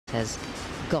has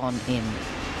gone in.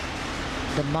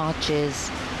 The marches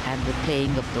and the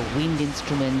playing of the wind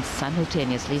instruments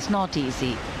simultaneously is not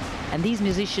easy. And these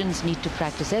musicians need to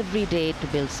practice every day to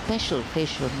build special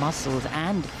facial muscles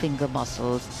and finger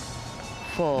muscles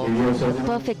for the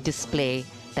perfect display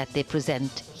that they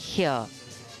present here.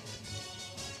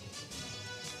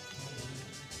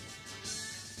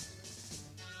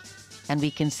 And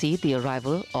we can see the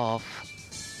arrival of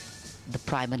the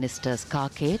Prime Minister's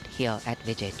carcade here at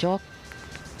Vijay Chowk.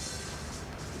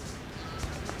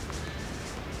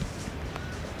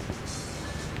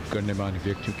 गण्यमान्य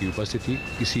व्यक्तियों की उपस्थिति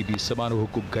किसी भी समारोह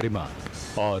को गरिमा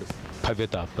और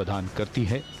भव्यता प्रदान करती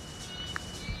है।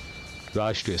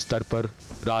 राष्ट्रीय स्तर पर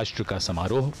राष्ट्र का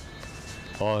समारोह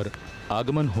और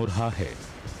आगमन हो रहा है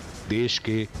देश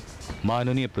के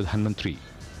माननीय प्रधानमंत्री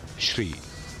श्री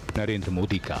नरेंद्र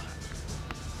मोदी का।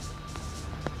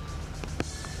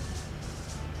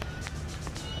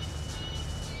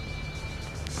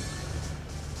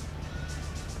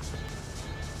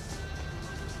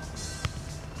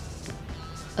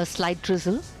 A slight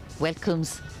drizzle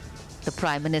welcomes the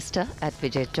Prime Minister at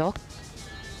Vijay Chowk.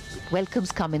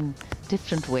 Welcomes come in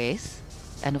different ways,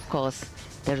 and of course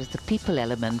there is the people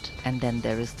element and then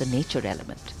there is the nature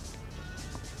element.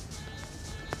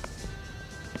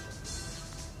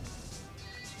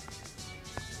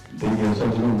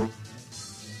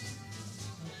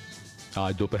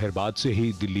 आज दोपहर बाद से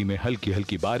ही दिल्ली में हल्की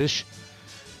हल्की बारिश।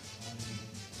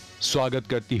 स्वागत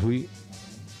करती हुई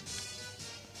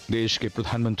देश के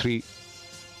प्रधानमंत्री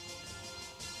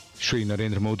श्री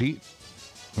नरेंद्र मोदी,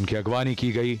 उनकी अगवानी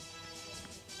की गई।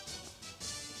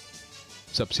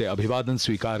 सबसे अभिवादन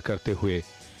स्वीकार करते हुए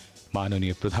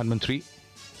माननीय प्रधानमंत्री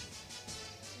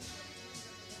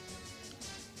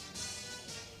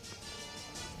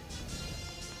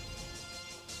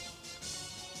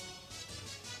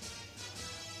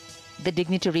The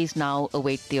dignitaries now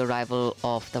await the arrival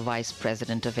of the Vice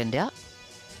President of India,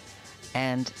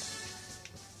 and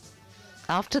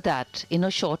after that, in a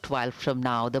short while from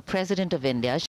now, the President of India